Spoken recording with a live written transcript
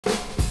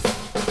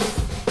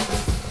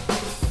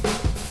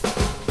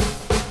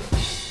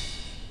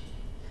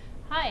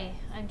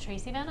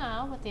Tracy van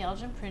Eijl with the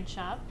Elgin Print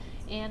Shop,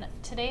 and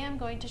today I'm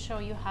going to show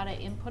you how to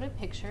input a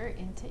picture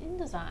into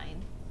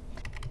InDesign.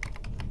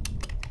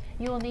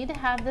 You will need to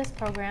have this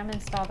program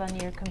installed on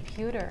your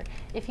computer.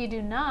 If you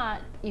do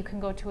not, you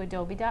can go to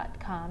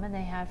adobe.com and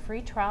they have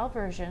free trial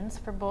versions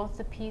for both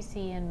the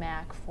PC and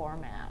Mac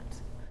format.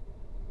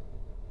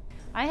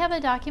 I have a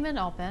document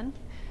open.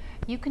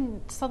 You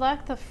can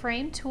select the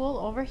frame tool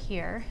over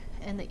here,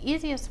 and the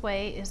easiest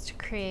way is to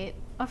create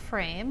a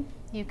frame.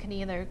 You can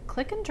either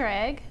click and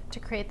drag to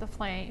create the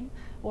frame,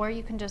 or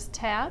you can just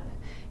tap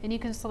and you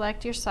can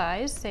select your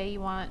size. Say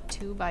you want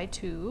 2 by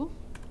 2,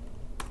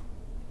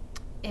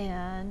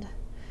 and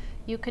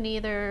you can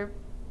either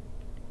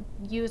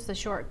use the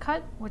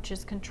shortcut, which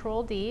is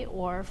Control D,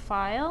 or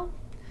File,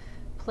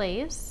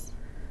 Place,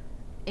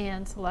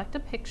 and select a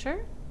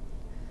picture.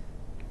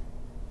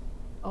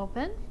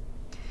 Open.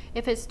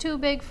 If it's too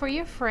big for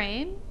your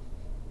frame,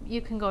 you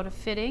can go to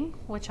Fitting,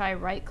 which I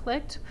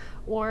right-clicked,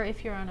 or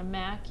if you're on a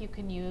Mac, you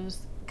can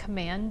use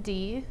Command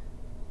D,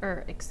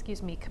 or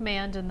excuse me,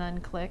 Command and then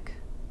click.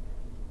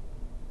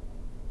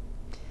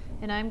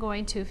 And I'm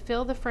going to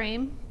fill the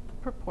frame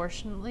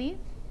proportionately,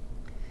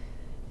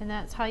 and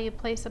that's how you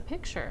place a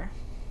picture.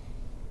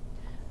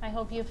 I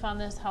hope you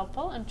found this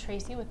helpful. I'm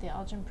Tracy with the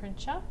Elgin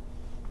Print Shop.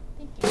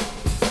 Thank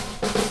you.